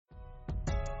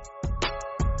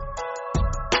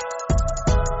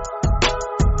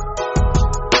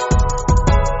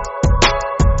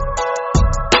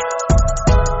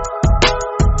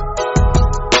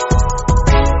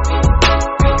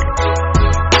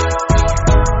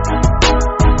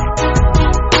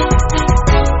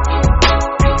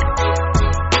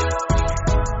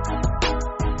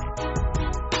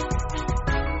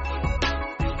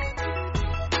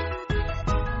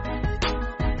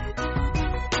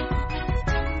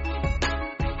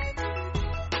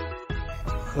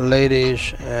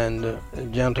Ladies and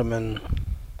gentlemen,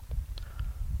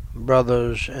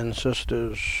 brothers and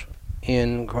sisters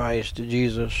in Christ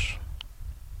Jesus,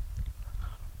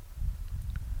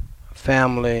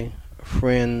 family,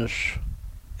 friends,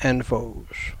 and foes,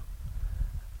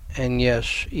 and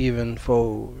yes, even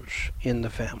foes in the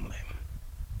family.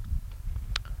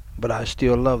 But I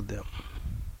still love them.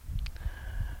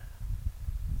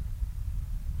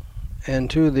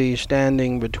 And to the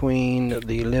standing between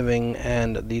the living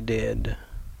and the dead,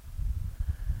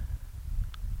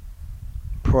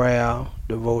 prayer,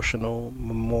 devotional,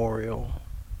 memorial,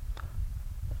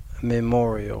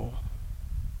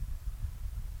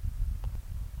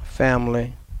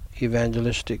 family,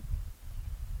 evangelistic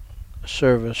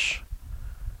service,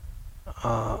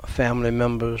 family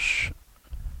members,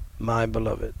 my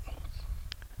beloved.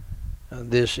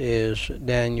 This is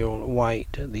Daniel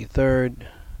White, the third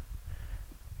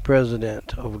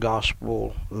President of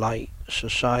Gospel Light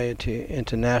Society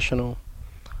International,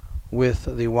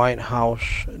 with the White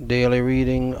House Daily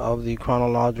Reading of the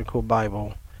Chronological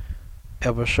Bible,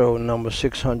 episode number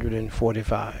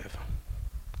 645,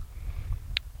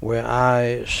 where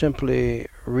I simply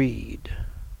read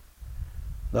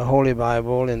the Holy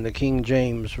Bible in the King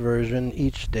James Version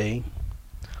each day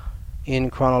in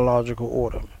chronological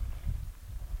order.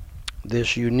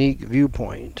 This unique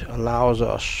viewpoint allows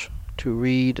us to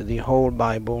read the whole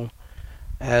Bible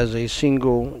as a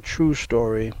single true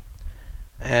story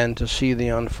and to see the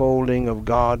unfolding of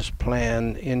God's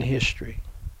plan in history.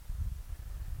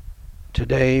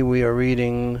 Today we are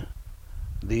reading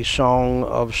the Song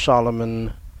of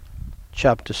Solomon,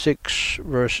 chapter 6,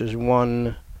 verses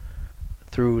 1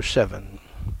 through 7.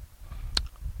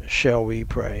 Shall we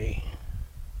pray?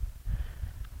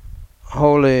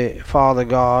 Holy Father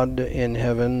God in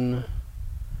heaven,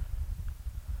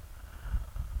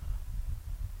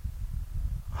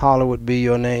 hallowed be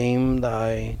your name,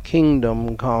 thy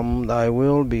kingdom come, thy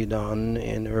will be done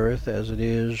in earth as it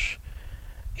is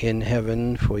in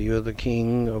heaven, for you are the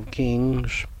King of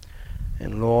kings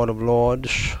and Lord of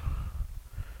lords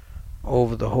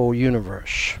over the whole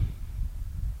universe.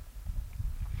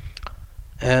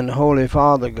 And Holy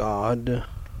Father God,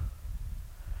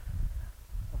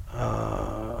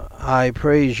 I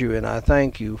praise you and I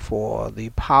thank you for the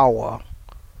power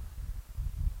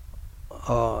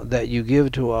that you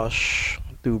give to us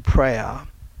through prayer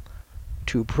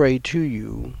to pray to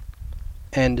you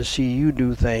and to see you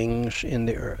do things in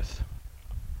the earth.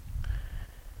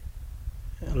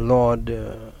 Lord,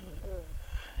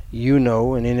 you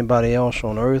know, and anybody else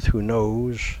on earth who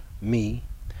knows me,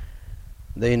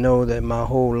 they know that my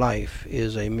whole life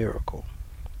is a miracle.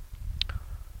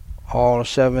 All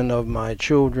 7 of my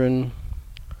children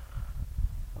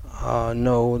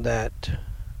know that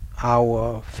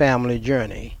our family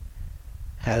journey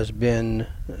has been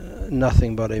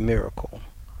nothing but a miracle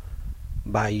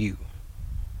by you.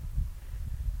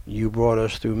 You brought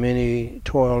us through many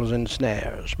toils and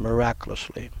snares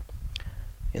miraculously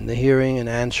in the hearing and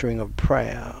answering of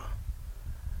prayer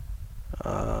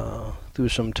through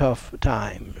some tough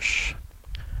times.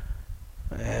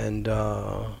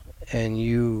 And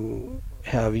you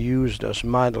have used us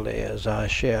mightily, as I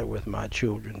shared with my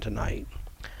children tonight.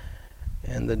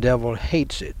 And the devil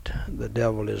hates it. The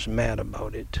devil is mad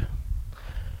about it.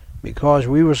 Because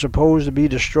we were supposed to be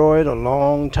destroyed a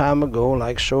long time ago,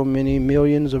 like so many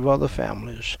millions of other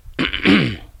families.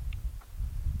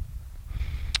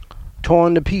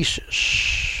 Torn to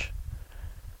pieces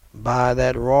by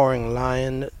that roaring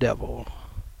lion devil.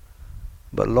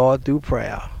 But Lord, through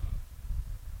prayer,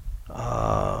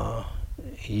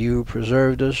 you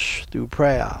preserved us through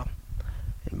prayer,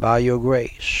 and by your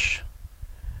grace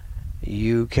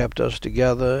you kept us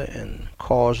together and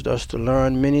caused us to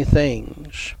learn many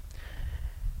things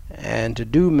and to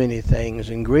do many things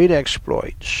and great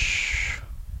exploits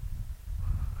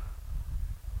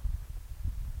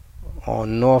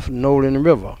on North Nolan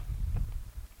River,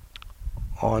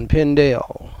 on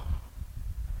Pendale,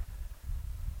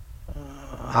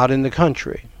 out in the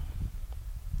country,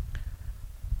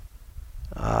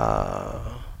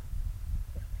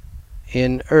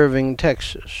 in Irving,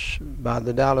 Texas, by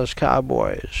the Dallas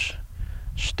Cowboys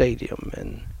Stadium,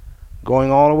 and going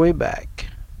all the way back.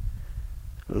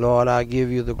 Lord, I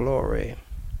give you the glory,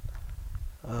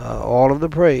 all of the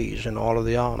praise and all of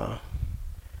the honor,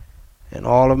 and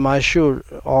all of my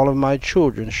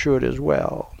children should as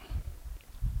well.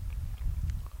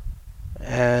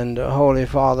 And Holy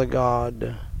Father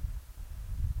God,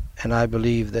 and I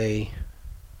believe they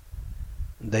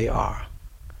are.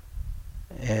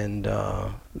 And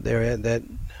they're at that,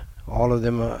 all of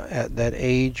them are at that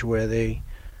age where they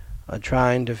are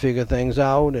trying to figure things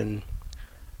out, and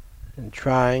and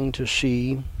trying to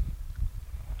see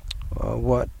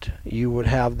what you would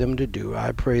have them to do.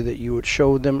 I pray that you would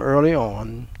show them early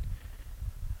on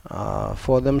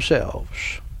for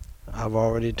themselves. I've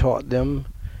already taught them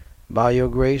by your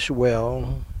grace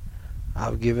well.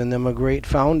 I've given them a great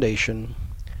foundation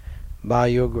by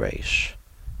your grace.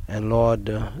 And Lord,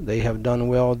 they have done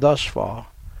well thus far.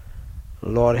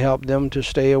 Lord, help them to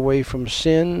stay away from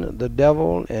sin, the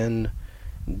devil, and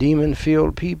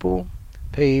demon-filled people.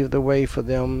 Pave the way for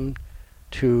them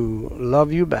to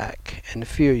love you back and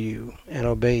fear you and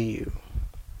obey you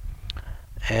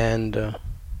and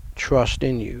trust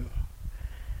in you.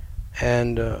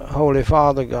 And Holy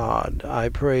Father God, I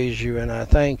praise you and I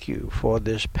thank you for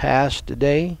this past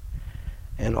day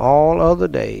and all other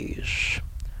days.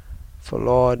 For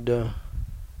Lord,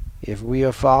 if we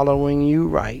are following you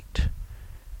right,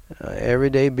 every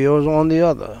day builds on the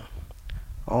other,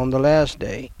 on the last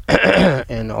day,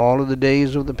 and all of the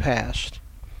days of the past.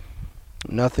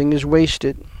 Nothing is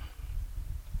wasted.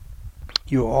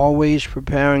 You're always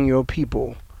preparing your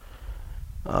people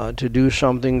to do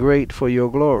something great for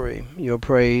your glory, your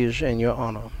praise, and your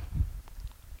honor.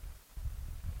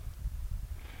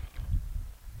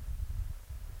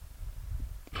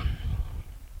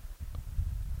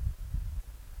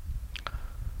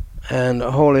 And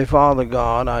Holy Father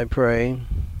God, I pray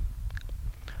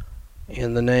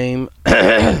in the name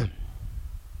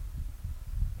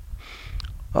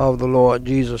of the Lord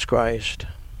Jesus Christ.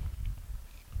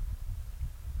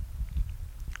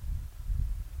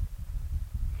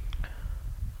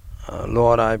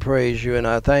 Lord, I praise you and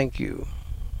I thank you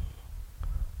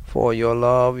for your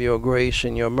love, your grace,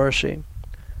 and your mercy,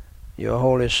 your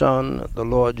Holy Son, the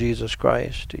Lord Jesus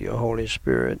Christ, your Holy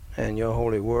Spirit, and your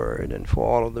Holy Word, and for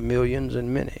all of the millions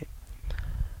and many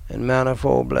and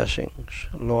manifold blessings,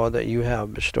 Lord, that you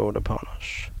have bestowed upon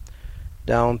us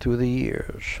down through the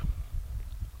years.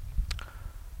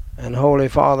 And Holy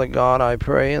Father God, I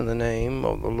pray in the name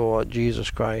of the Lord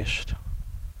Jesus Christ.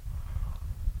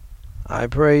 I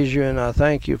praise you and I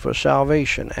thank you for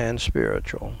salvation and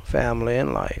spiritual, family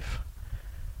and life,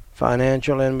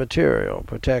 financial and material,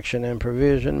 protection and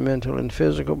provision, mental and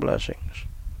physical blessings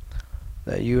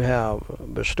that you have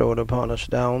bestowed upon us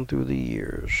down through the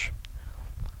years.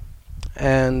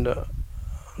 And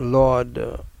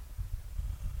Lord,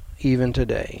 even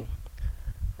today,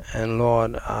 and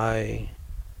Lord, I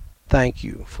thank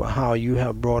you for how you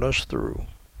have brought us through.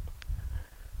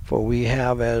 For we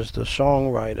have, as the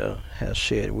songwriter has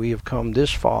said, we have come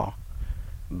this far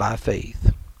by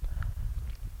faith.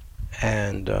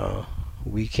 And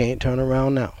we can't turn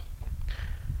around now.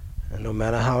 And no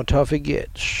matter how tough it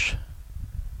gets.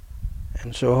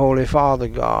 And so, Holy Father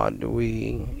God,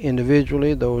 we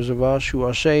individually, those of us who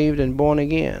are saved and born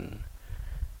again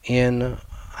in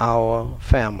our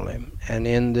family and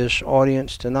in this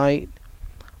audience tonight,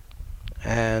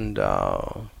 and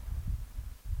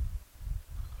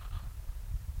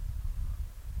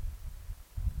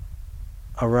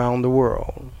around the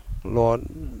world, Lord,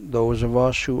 those of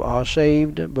us who are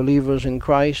saved, believers in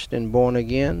Christ and born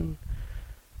again,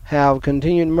 have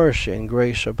continued mercy and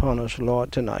grace upon us,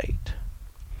 Lord, tonight.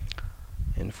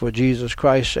 And for Jesus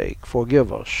Christ's sake,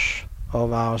 forgive us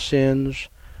of our sins,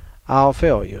 our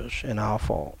failures, and our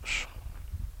faults.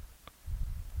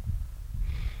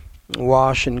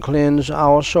 Wash and cleanse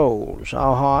our souls,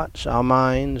 our hearts, our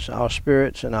minds, our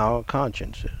spirits, and our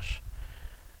consciences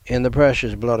in the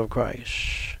precious blood of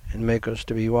Christ, and make us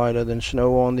to be whiter than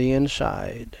snow on the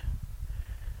inside.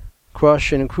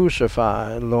 Crush and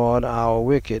crucify, Lord, our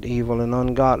wicked, evil, and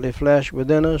ungodly flesh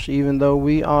within us, even though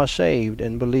we are saved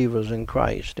and believers in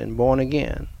Christ and born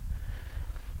again.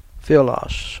 Fill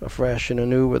us afresh and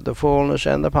anew with the fullness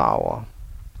and the power,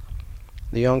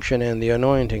 the unction and the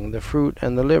anointing, the fruit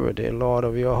and the liberty, Lord,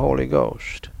 of your Holy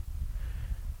Ghost,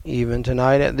 even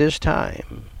tonight at this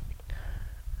time.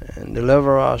 And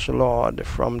deliver us, Lord,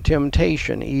 from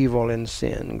temptation, evil, and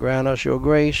sin. Grant us your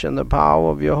grace and the power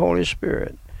of your Holy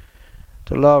Spirit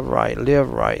to love right,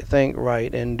 live right, think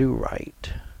right, and do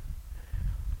right.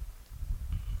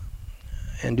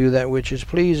 And do that which is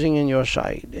pleasing in your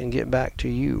sight, and get back to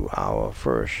you, our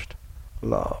first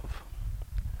love.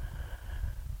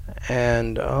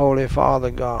 And Holy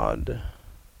Father God,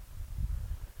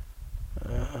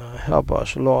 help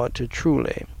us, Lord, to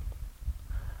truly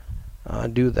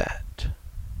do that.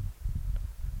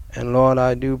 And Lord,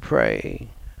 I do pray,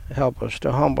 help us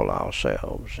to humble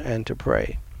ourselves and to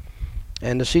pray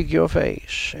and to seek your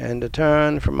face and to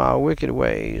turn from our wicked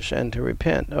ways and to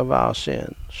repent of our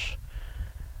sins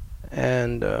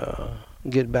and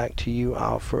get back to you,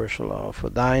 our first love. For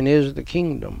thine is the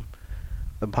kingdom,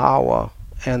 the power,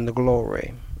 and the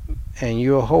glory and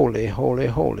you're holy, holy,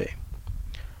 holy.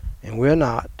 And we're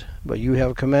not, but you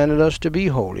have commanded us to be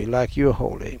holy like you're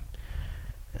holy.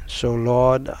 And so,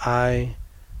 Lord, I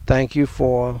thank you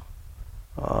for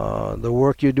the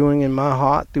work you're doing in my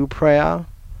heart through prayer.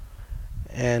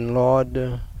 And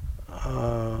Lord,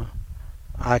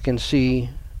 I can see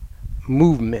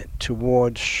movement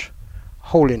towards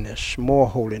holiness, more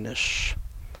holiness.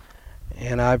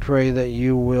 And I pray that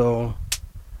you will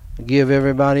give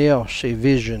everybody else a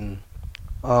vision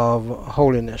of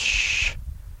holiness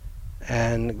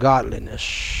and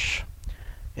godliness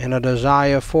and a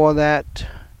desire for that.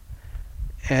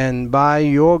 And by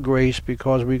your grace,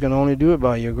 because we can only do it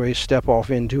by your grace, step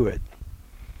off into it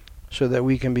so that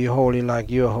we can be holy like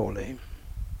you're holy.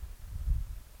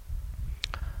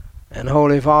 And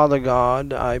Holy Father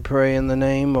God, I pray in the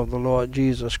name of the Lord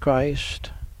Jesus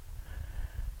Christ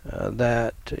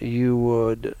that you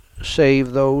would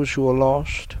save those who are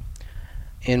lost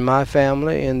in my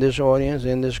family, in this audience,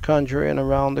 in this country, and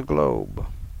around the globe.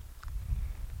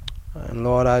 And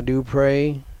Lord, I do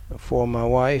pray for my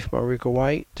wife, Marika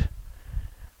White,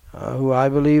 who I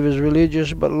believe is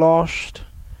religious but lost.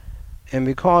 And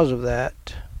because of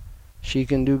that, she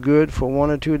can do good for 1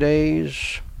 or 2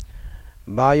 days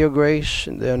by your grace.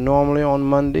 They're normally on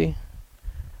Monday.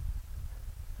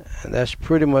 And that's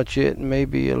pretty much it.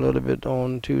 Maybe a little bit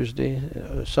on Tuesday,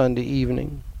 Sunday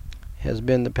evening has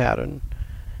been the pattern.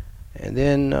 And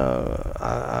then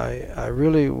I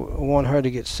really want her to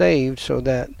get saved so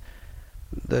that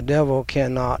the devil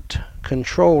cannot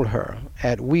control her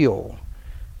at will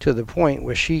to the point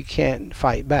where she can't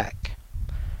fight back,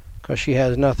 because she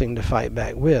has nothing to fight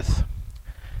back with.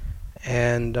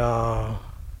 And her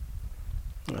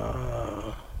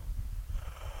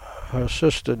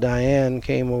sister Diane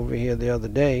came over here the other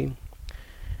day,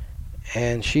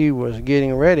 and she was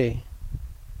getting ready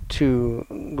to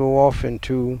go off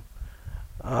into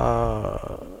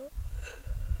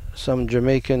some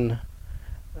Jamaican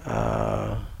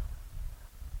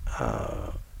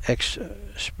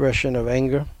expression of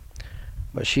anger,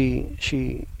 but she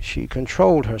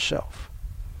controlled herself.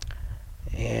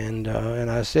 And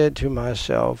I said to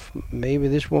myself, maybe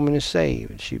this woman is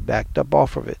saved. She backed up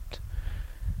off of it,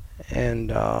 and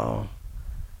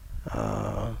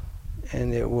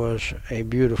it was a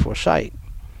beautiful sight.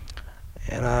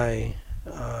 And I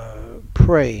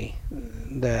pray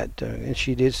that, and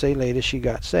she did say later she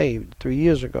got saved 3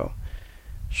 years ago.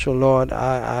 So Lord,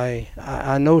 I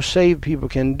know saved people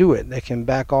can do it. They can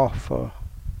back off of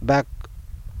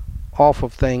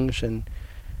things, and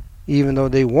even though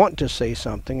they want to say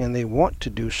something and they want to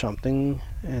do something,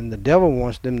 and the devil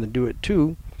wants them to do it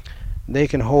too, they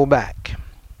can hold back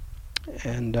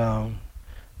and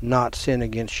not sin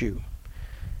against you.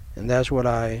 And that's what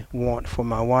I want for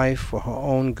my wife, for her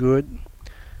own good.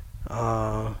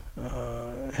 Help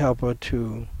her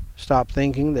to stop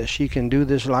thinking that she can do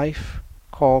this life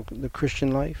called the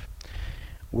Christian life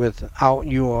without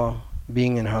your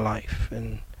being in her life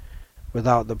and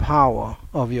without the power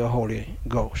of your Holy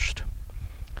Ghost.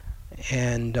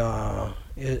 And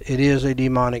it is a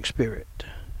demonic spirit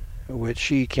which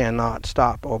she cannot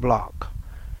stop or block.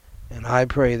 And I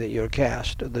pray that you'll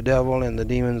cast the devil and the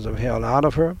demons of hell out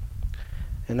of her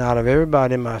and out of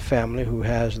everybody in my family who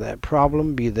has that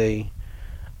problem, be they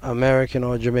American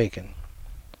or Jamaican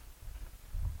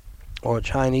or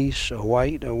Chinese or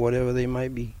white or whatever they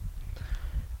might be,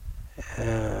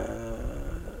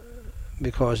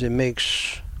 because it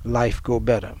makes life go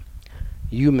better.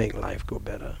 You make life go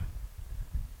better.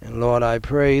 And Lord, I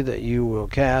pray that you will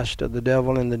cast the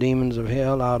devil and the demons of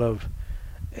hell out of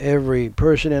every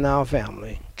person in our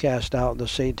family. Cast out the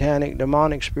satanic,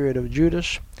 demonic spirit of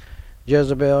Judas,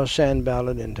 Jezebel,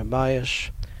 Sanballat, and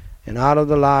Tobias, and out of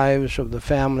the lives of the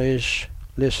families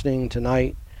listening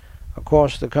tonight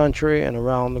across the country and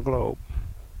around the globe.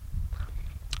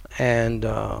 And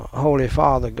Holy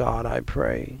Father God, I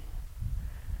pray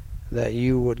that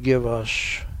you would give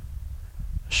us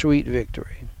sweet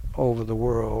victory over the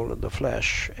world, the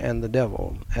flesh, and the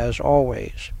devil, as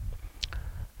always.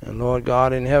 And Lord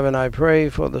God in heaven, I pray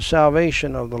for the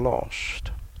salvation of the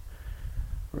lost,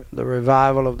 the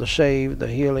revival of the saved, the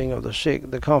healing of the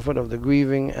sick, the comfort of the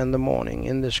grieving and the mourning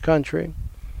in this country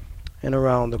and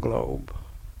around the globe.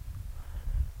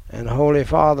 And Holy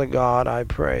Father God, I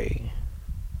pray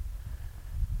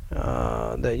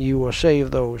that you will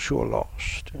save those who are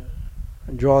lost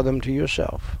and draw them to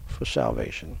yourself for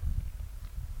salvation.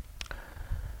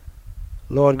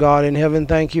 Lord God in heaven,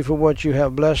 thank you for what you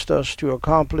have blessed us to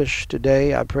accomplish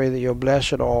today. I pray that you'll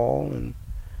bless it all and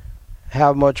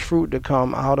have much fruit to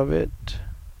come out of it.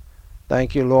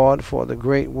 Thank you, Lord, for the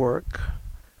great work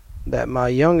that my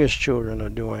youngest children are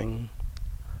doing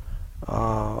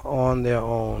on their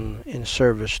own in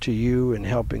service to you and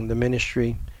helping the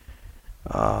ministry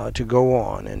to go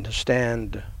on and to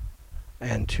stand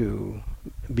and to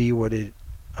be what it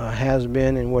has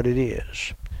been and what it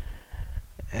is.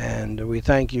 And we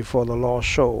thank you for the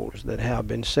lost souls that have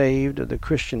been saved, the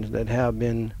Christians that have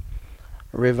been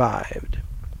revived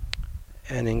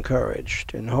and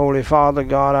encouraged. And Holy Father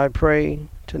God, I pray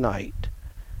tonight,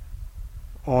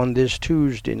 on this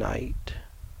Tuesday night,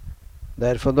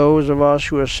 that for those of us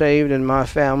who are saved in my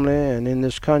family and in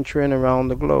this country and around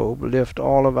the globe, lift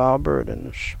all of our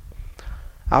burdens,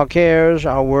 our cares,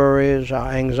 our worries,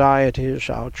 our anxieties,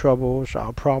 our troubles,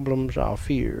 our problems, our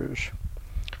fears.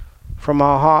 From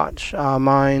our hearts, our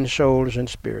minds, souls, and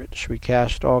spirits, we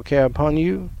cast all care upon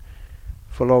you,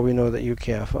 for Lord, we know that you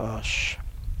care for us.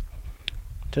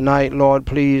 Tonight, Lord,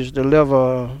 please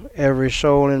deliver every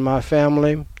soul in my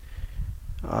family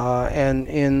and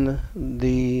in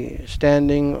the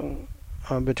standing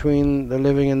between the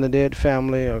living and the dead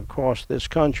family across this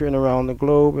country and around the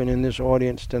globe and in this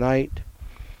audience tonight.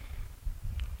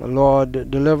 Lord,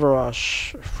 deliver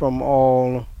us from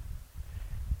all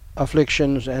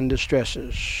afflictions and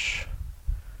distresses.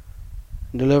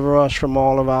 Deliver us from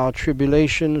all of our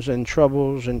tribulations and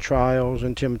troubles and trials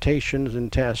and temptations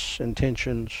and tests and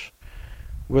tensions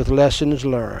with lessons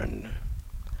learned.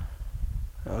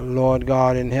 Lord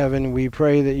God in heaven, we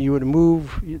pray that you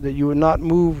would not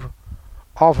move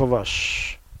off of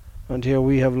us until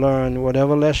we have learned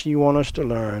whatever lesson you want us to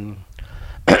learn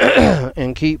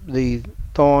and keep the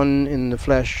thorn in the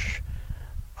flesh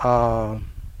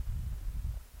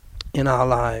in our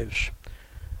lives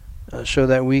so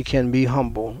that we can be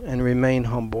humble and remain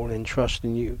humble and trust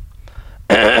in you.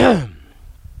 And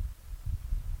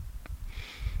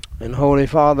Holy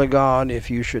Father God, if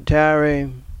you should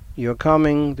tarry your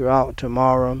coming throughout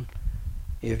tomorrow,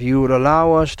 if you would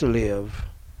allow us to live,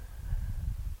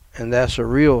 and that's a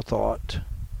real thought,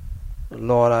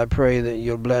 Lord, I pray that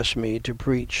you'll bless me to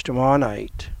preach tomorrow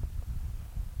night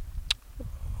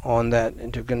on that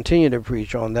and to continue to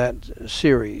preach on that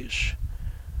series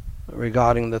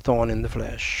regarding the thorn in the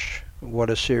flesh. What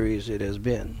a series it has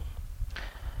been.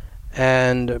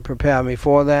 And prepare me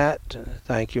for that.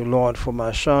 Thank you, Lord, for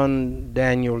my son,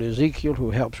 Daniel Ezekiel,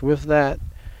 who helps with that.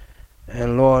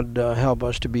 And Lord, help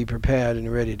us to be prepared and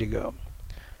ready to go.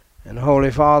 And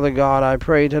Holy Father God, I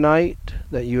pray tonight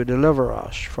that you deliver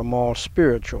us from all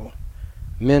spiritual,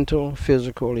 mental,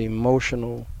 physical,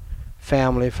 emotional,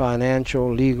 family,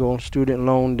 financial, legal, student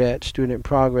loan debt, student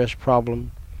progress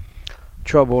problem,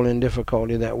 trouble and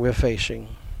difficulty that we're facing.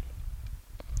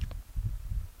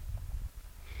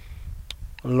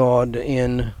 Lord,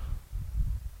 in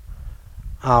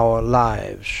our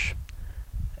lives.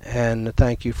 And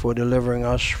thank you for delivering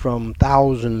us from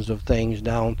thousands of things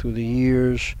down through the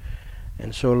years.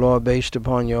 And so, Lord, based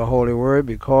upon your holy word,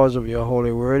 because of your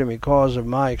holy word, and because of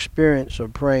my experience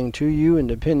of praying to you and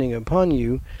depending upon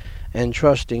you and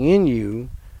trusting in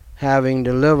you, having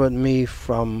delivered me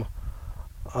from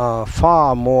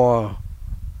far more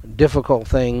difficult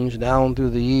things down through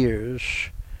the years,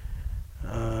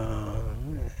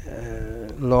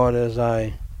 Lord, as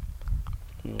I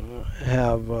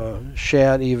have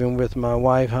shared even with my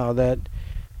wife how that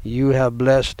you have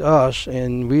blessed us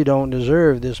and we don't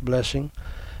deserve this blessing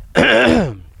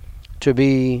to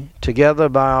be together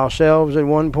by ourselves at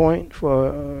one point for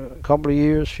a couple of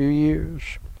years, few years,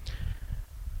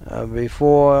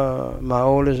 before my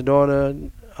oldest daughter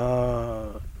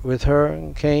with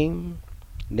her came,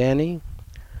 Danny,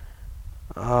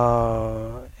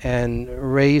 and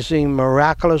raising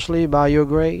miraculously by your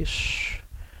grace,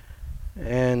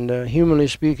 and humanly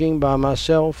speaking by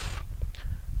myself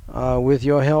with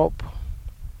your help,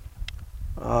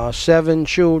 7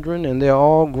 children, and they're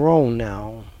all grown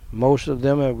now. Most of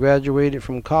them have graduated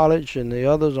from college and the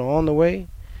others are on the way.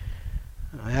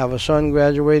 I have a son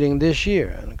graduating this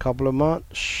year in a couple of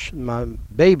months, my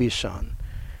baby son,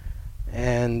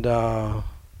 and they're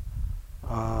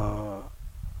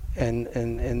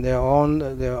on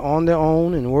their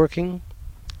own and working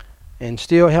and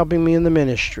still helping me in the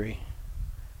ministry.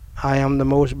 I am the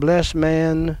most blessed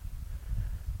man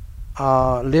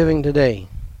living today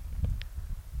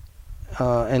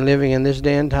and living in this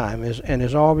day and time, and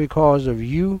it's all because of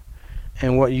you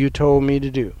and what you told me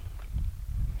to do.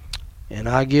 And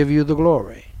I give you the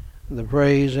glory, the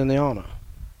praise, and the honor.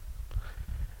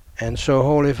 And so,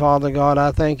 Holy Father God,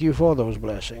 I thank you for those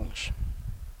blessings.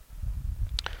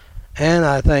 And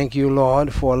I thank you,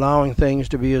 Lord, for allowing things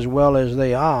to be as well as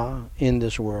they are in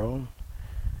this world.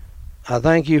 I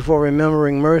thank you for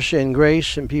remembering mercy and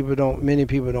grace, and many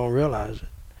people don't realize it.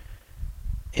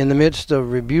 in the midst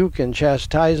of rebuke and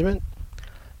chastisement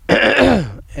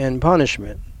and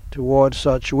punishment towards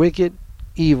such wicked,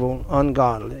 evil,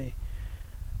 ungodly,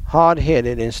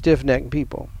 hard-headed, and stiff-necked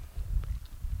people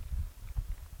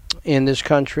in this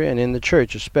country and in the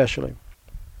church especially.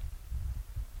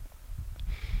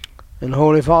 And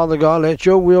Holy Father God, let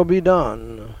your will be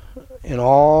done in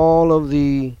all of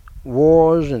the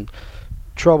wars and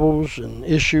troubles and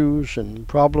issues and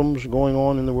problems going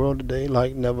on in the world today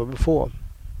like never before.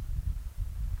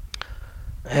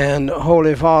 And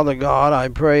Holy Father God, I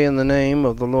pray in the name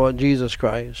of the Lord Jesus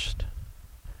Christ,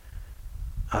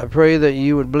 I pray that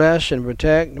you would bless and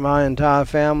protect my entire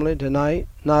family tonight,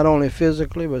 not only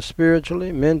physically, but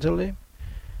spiritually, mentally,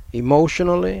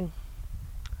 emotionally.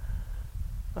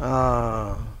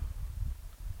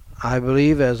 I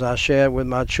believe, as I shared with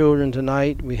my children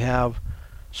tonight, we have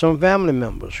some family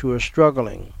members who are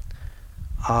struggling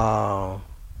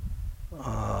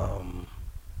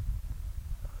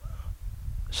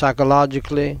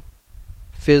psychologically,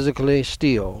 physically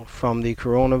still from the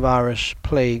coronavirus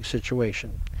plague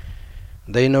situation.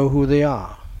 They know who they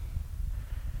are.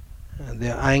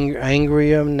 They're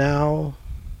angrier now.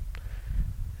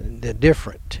 They're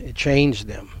different. It changed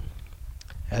them,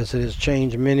 as it has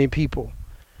changed many people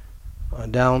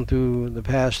down through the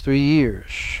past 3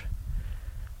 years.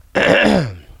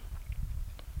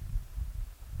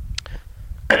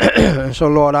 So,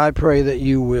 Lord, I pray that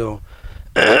you will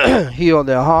heal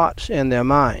their hearts and their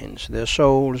minds, their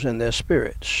souls and their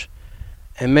spirits,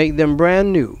 and make them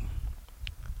brand new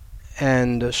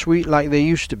and sweet like they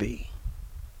used to be,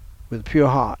 with pure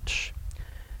hearts.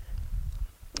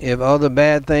 If other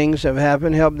bad things have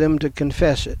happened, help them to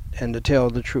confess it and to tell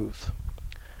the truth.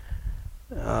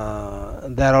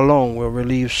 That alone will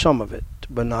relieve some of it,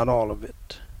 but not all of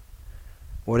it.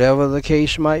 Whatever the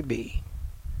case might be,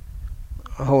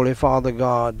 Holy Father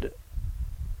God,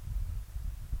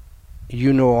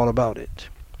 you know all about it.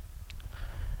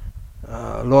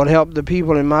 Lord, help the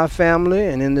people in my family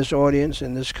and in this audience,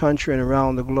 in this country and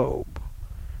around the globe,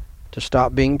 to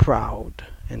stop being proud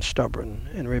and stubborn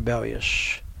and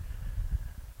rebellious,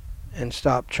 and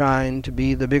stop trying to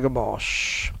be the bigger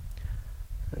boss,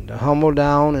 and to humble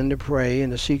down and to pray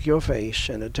and to seek your face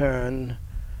and to turn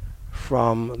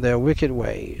from their wicked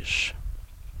ways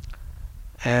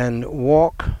and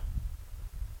walk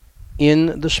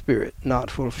in the Spirit, not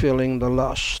fulfilling the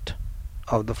lust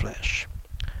of the flesh.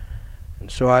 And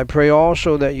so I pray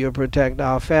also that you protect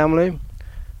our family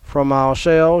from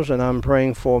ourselves, and I'm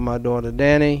praying for my daughter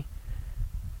Danny,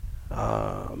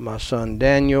 my son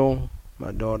Daniel,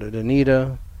 my daughter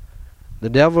Danita. The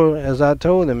devil, as I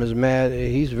told him, is mad.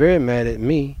 He's very mad at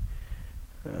me,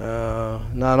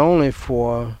 not only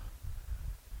for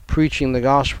preaching the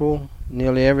gospel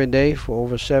nearly every day for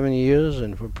over 7 years,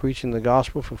 and for preaching the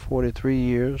gospel for 43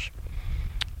 years,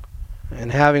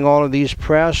 and having all of these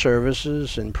prayer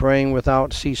services and praying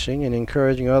without ceasing and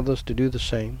encouraging others to do the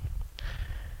same.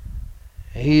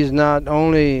 He's not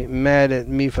only mad at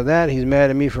me for that, he's mad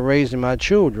at me for raising my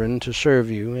children to serve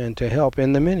you and to help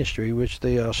in the ministry, which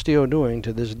they are still doing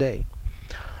to this day.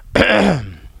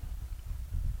 And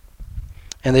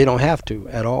they don't have to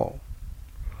at all.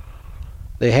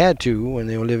 They had to when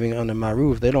they were living under my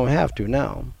roof. They don't have to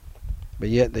now, but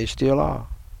yet they still are.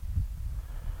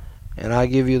 And I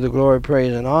give you the glory,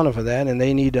 praise, and honor for that, and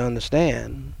they need to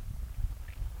understand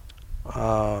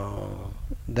that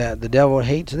the devil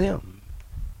hates them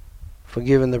for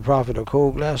giving the prophet a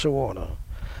cold glass of water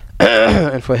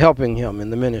and for helping him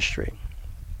in the ministry.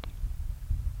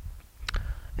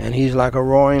 And he's like a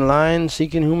roaring lion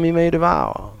seeking whom he may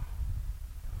devour.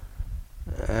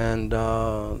 And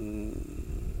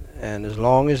as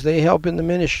long as they help in the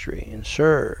ministry and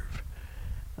serve,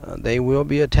 they will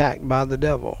be attacked by the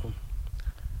devil,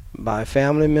 by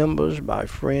family members, by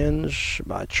friends,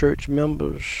 by church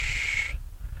members,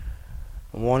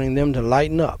 wanting them to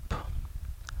lighten up.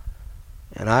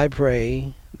 And I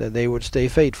pray that they would stay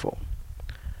faithful.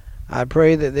 I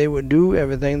pray that they would do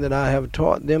everything that I have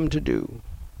taught them to do.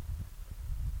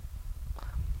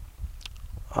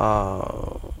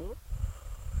 To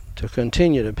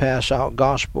continue to pass out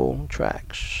gospel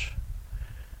tracts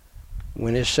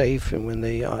when it's safe and when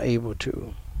they are able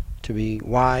to be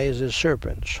wise as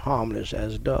serpents, harmless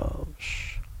as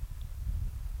doves,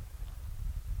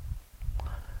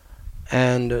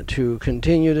 and to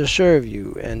continue to serve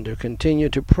you and to continue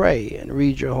to pray and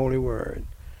read your holy word.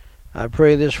 I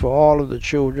pray this for all of the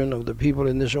children of the people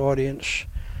in this audience,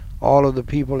 all of the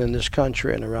people in this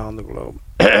country and around the globe.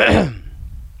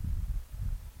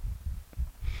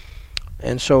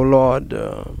 And so, Lord,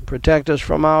 protect us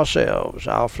from ourselves,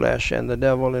 our flesh, and the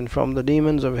devil, and from the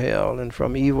demons of hell, and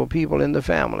from evil people in the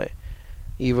family,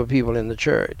 evil people in the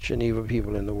church, and evil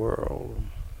people in the world.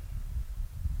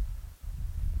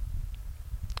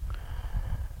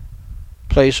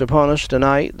 Place upon us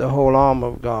tonight the whole armor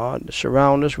of God.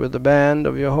 Surround us with the band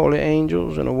of your holy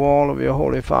angels and a wall of your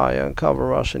holy fire, and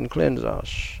cover us and cleanse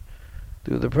us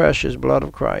through the precious blood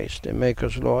of Christ, and make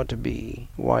us, Lord, to be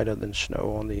whiter than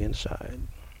snow on the inside.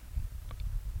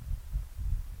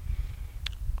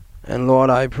 And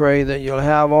Lord, I pray that you'll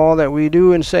have all that we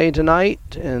do and say tonight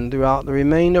and throughout the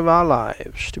remainder of our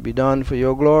lives to be done for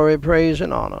your glory, praise,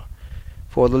 and honor,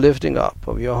 for the lifting up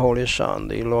of your holy Son,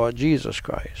 the Lord Jesus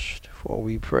Christ. For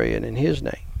we pray it in his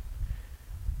name.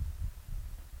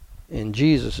 In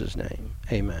Jesus' name,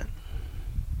 amen.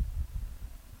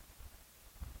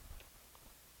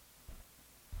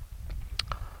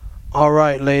 All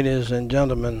right, ladies and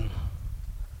gentlemen,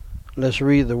 let's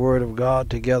read the Word of God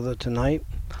together tonight.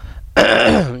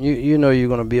 You know you're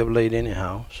going to be up late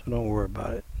anyhow, so don't worry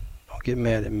about it. Don't get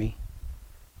mad at me.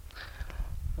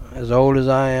 As old as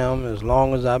I am, as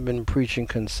long as I've been preaching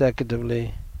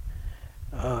consecutively,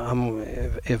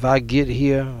 if I get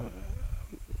here,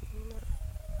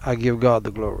 I give God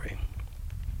the glory.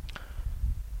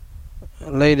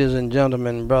 Ladies and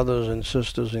gentlemen, brothers and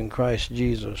sisters in Christ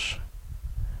Jesus,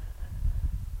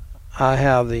 I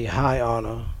have the high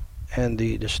honor and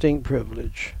the distinct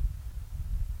privilege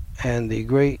and the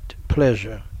great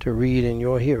pleasure to read in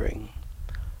your hearing,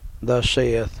 thus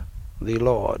saith the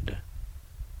Lord,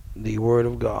 the Word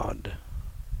of God,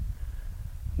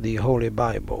 the Holy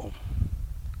Bible,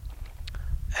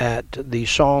 at the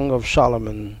Song of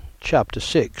Solomon, chapter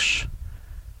 6,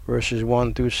 verses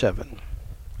 1 through 7.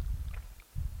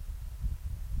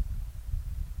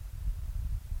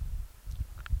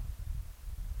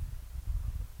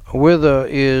 Whither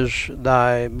is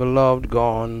thy beloved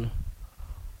gone,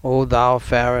 O thou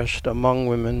fairest among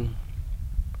women?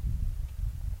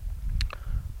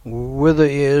 Whither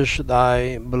is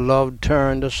thy beloved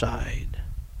turned aside,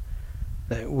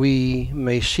 that we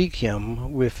may seek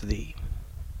him with thee?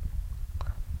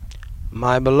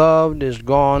 My beloved is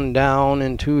gone down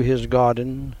into his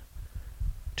garden,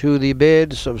 to the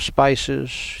beds of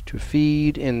spices, to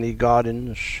feed in the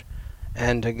gardens,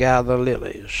 and to gather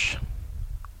lilies.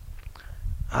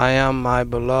 I am my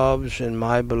beloved's, and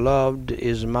my beloved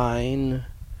is mine.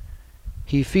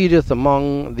 He feedeth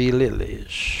among the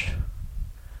lilies.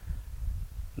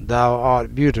 Thou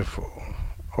art beautiful,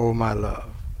 O my love,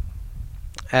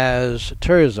 as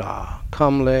Tirzah,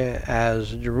 comely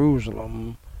as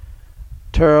Jerusalem,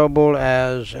 terrible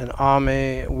as an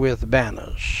army with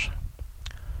banners.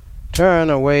 Turn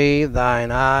away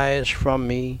thine eyes from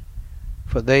me,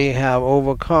 for they have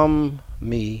overcome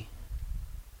me.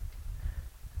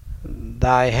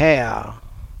 Thy hair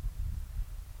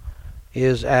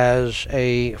is as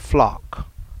a flock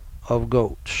of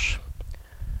goats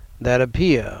that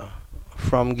appear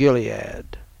from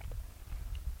Gilead.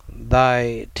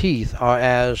 Thy teeth are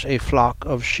as a flock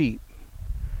of sheep,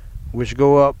 which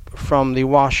go up from the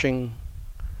washing,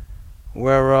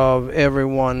 whereof every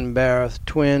one beareth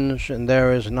twins, and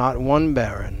there is not one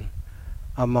barren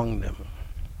among them.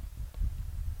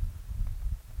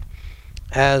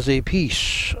 As a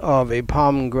piece of a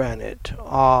pomegranate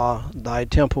are thy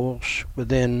temples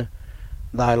within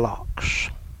thy locks.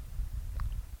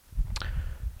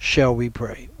 Shall we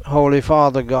pray? Holy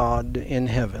Father God in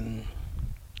heaven,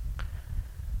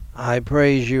 I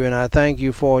praise you and I thank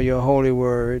you for your holy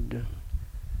word.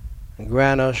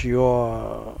 Grant us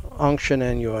your unction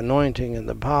and your anointing and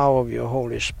the power of your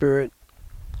Holy Spirit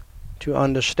to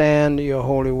understand your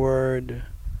holy word,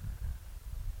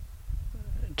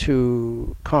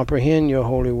 to comprehend your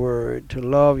holy word, to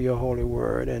love your holy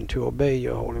word, and to obey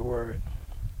your holy word.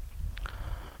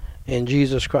 In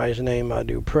Jesus Christ's name I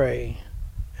do pray,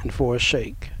 and for his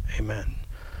sake, amen.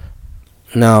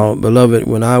 Now, beloved,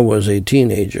 when I was a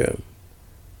teenager,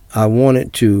 I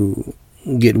wanted to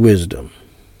get wisdom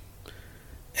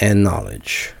and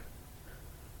knowledge.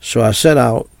 So I set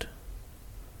out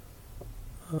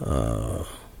to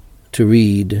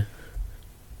read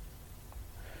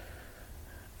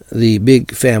the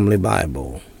Big Family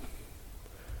Bible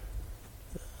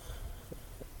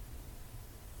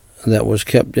that was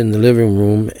kept in the living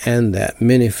room and that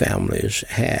many families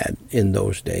had in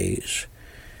those days.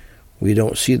 We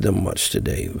don't see them much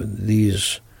today, but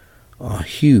these are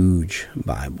huge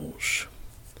Bibles.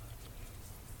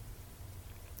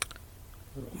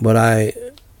 But I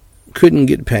couldn't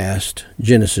get past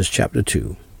Genesis chapter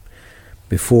 2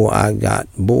 before I got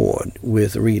bored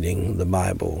with reading the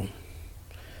Bible.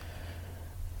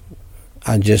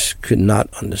 I just could not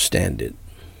understand it.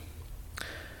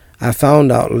 I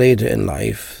found out later in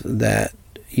life that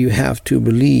you have to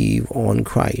believe on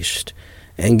Christ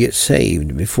and get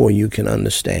saved before you can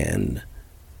understand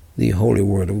the Holy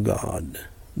Word of God,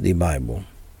 the Bible.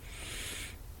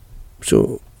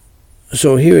 So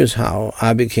here is how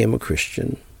I became a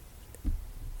Christian,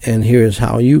 and here is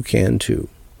how you can too.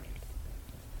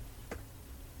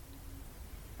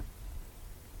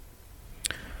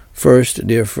 First,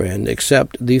 dear friend,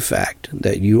 accept the fact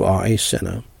that you are a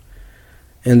sinner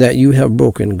and that you have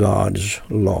broken God's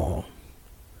law,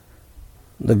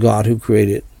 the God who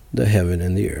created the heaven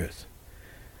and the earth.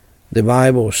 The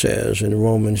Bible says in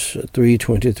Romans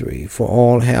 3:23, "For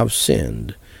all have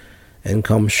sinned and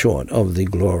come short of the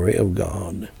glory of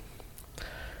God."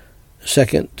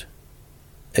 Second,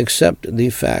 accept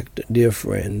the fact, dear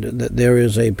friend, that there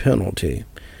is a penalty,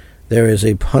 there is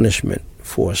a punishment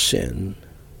for sin.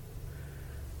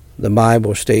 The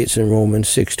Bible states in Romans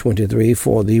 6:23,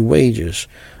 "For the wages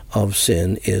of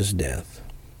sin is death."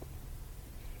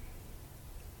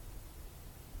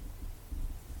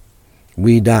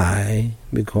 We die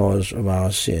because of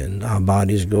our sin. Our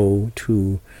bodies go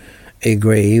to a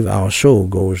grave. Our soul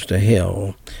goes to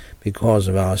hell because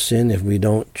of our sin if we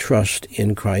don't trust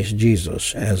in Christ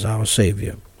Jesus as our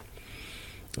Savior.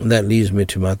 And that leads me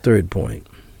to my third point.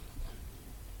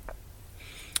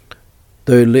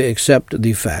 Thirdly, accept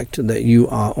the fact that you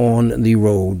are on the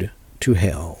road to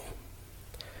hell.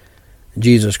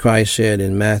 Jesus Christ said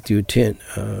in Matthew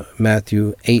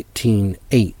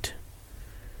 18:8.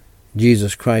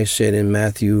 Jesus Christ said in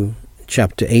Matthew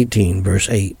chapter 18, verse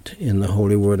 8, in the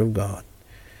Holy Word of God,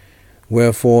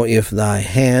 "Wherefore, if thy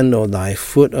hand or thy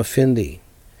foot offend thee,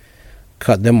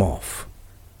 cut them off,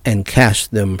 and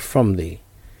cast them from thee.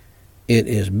 It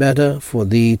is better for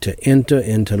thee to enter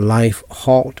into life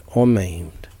halt or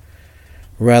maimed,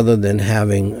 rather than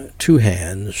having 2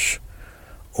 hands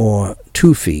or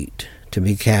 2 feet to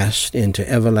be cast into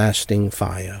everlasting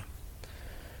fire."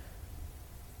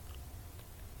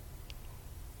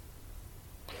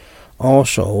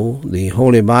 Also, the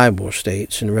Holy Bible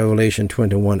states in Revelation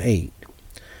 21:8,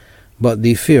 "But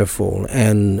the fearful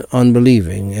and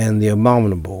unbelieving and the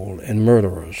abominable and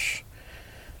murderers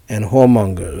and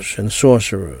whoremongers and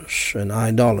sorcerers and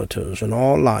idolaters and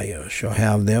all liars shall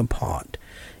have their part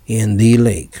in the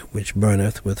lake which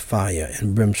burneth with fire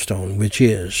and brimstone, which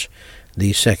is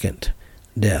the second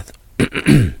death."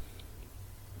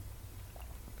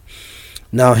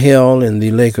 Now, hell and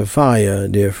the lake of fire,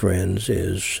 dear friends,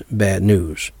 is bad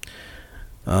news.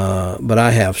 But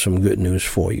I have some good news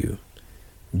for you.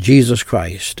 Jesus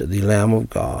Christ, the Lamb of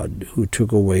God, who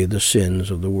took away the sins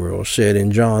of the world, said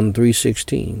in John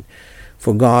 3:16,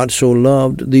 "For God so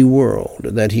loved the world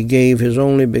that he gave his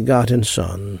only begotten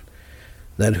Son,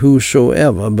 that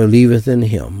whosoever believeth in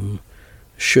him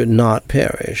should not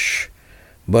perish,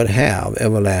 but have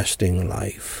everlasting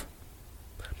life."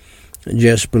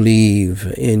 Just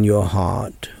believe in your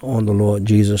heart on the Lord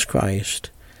Jesus Christ,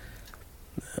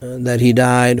 that he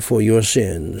died for your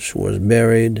sins, was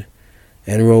buried,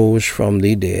 and rose from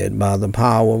the dead by the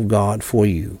power of God for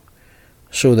you,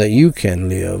 so that you can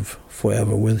live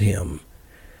forever with him.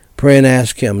 Pray and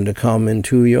ask him to come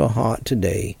into your heart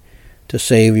today to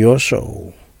save your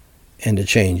soul and to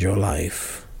change your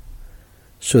life,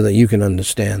 so that you can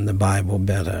understand the Bible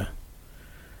better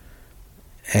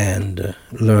and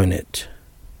learn it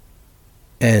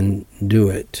and do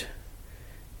it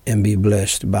and be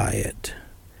blessed by it.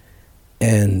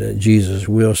 And Jesus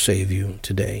will save you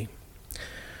today.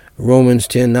 Romans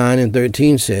 10:9 and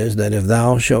 13 says that if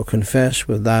thou shalt confess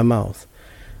with thy mouth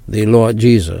the Lord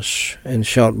Jesus, and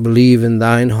shalt believe in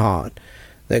thine heart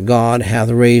that God hath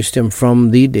raised him from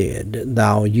the dead,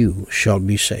 you shalt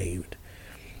be saved.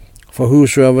 For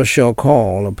whosoever shall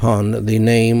call upon the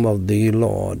name of the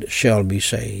Lord shall be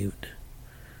saved.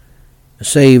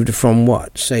 Saved from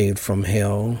what? Saved from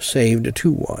hell. Saved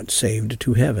to what? Saved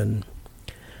to heaven.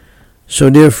 So,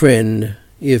 dear friend,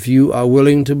 if you are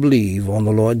willing to believe on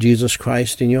the Lord Jesus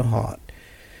Christ in your heart,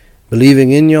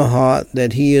 believing in your heart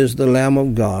that he is the Lamb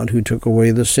of God who took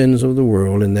away the sins of the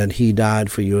world, and that he died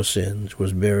for your sins,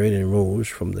 was buried, and rose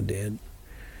from the dead,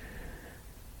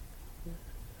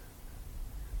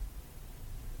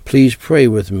 please pray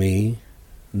with me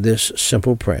this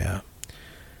simple prayer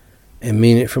and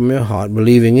mean it from your heart,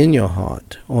 believing in your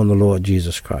heart on the Lord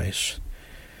Jesus Christ,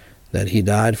 that he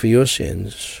died for your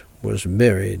sins, was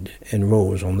buried, and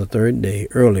rose on the 3rd day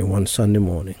early one Sunday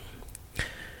morning.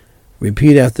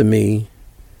 Repeat after me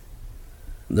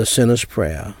the sinner's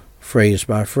prayer, phrase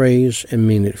by phrase, and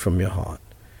mean it from your heart.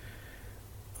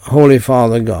 Holy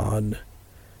Father God,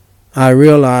 I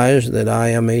realize that I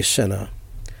am a sinner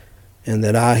and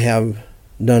that I have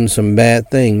done some bad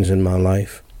things in my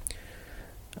life.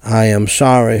 I am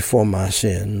sorry for my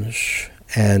sins,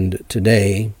 and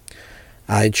today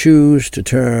I choose to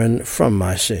turn from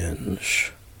my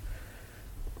sins.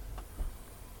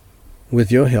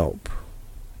 With your help,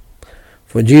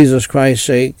 for Jesus Christ's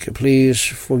sake, please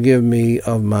forgive me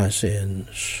of my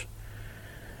sins.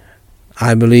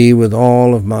 I believe with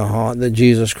all of my heart that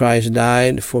Jesus Christ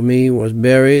died for me, was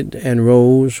buried, and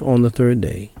rose on the third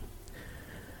day.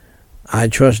 I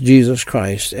trust Jesus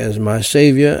Christ as my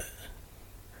Savior,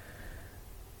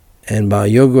 and by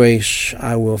your grace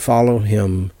I will follow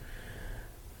him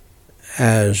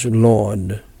as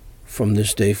Lord from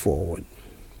this day forward.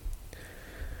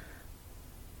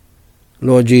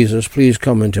 Lord Jesus, please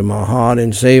come into my heart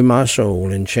and save my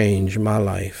soul and change my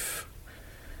life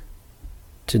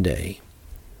today.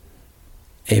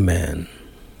 Amen.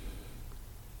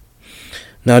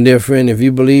 Now, dear friend, if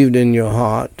you believed in your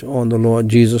heart on the Lord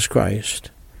Jesus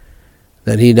Christ,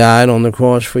 that he died on the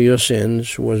cross for your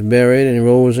sins, was buried, and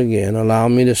rose again, allow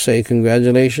me to say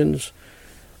congratulations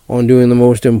on doing the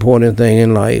most important thing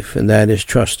in life, and that is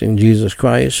trusting Jesus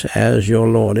Christ as your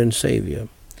Lord and Savior.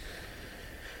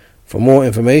 For more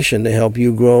information to help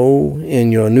you grow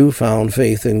in your newfound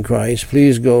faith in Christ,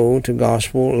 please go to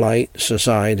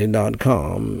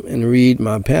GospelLightSociety.com and read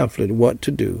my pamphlet, What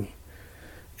to Do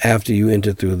After You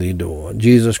Enter Through the Door.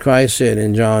 Jesus Christ said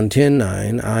in John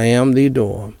 10:9, I am the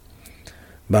door.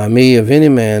 By me, if any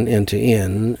man enter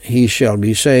in, he shall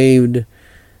be saved,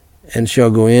 and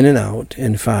shall go in and out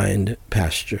and find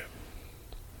pasture.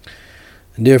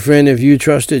 Dear friend, if you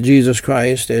trusted Jesus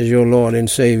Christ as your Lord and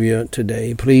Savior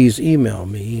today, please email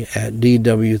me at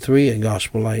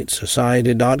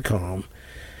dw3@gospellightsociety.com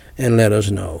and let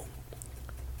us know.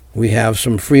 We have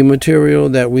some free material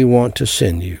that we want to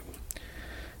send you.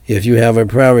 If you have a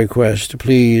prayer request,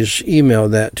 please email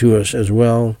that to us as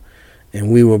well,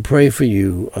 and we will pray for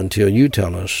you until you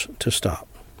tell us to stop.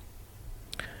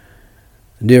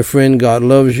 Dear friend, God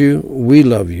loves you, we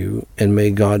love you, and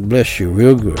may God bless you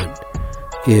real good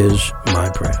is my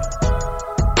prayer.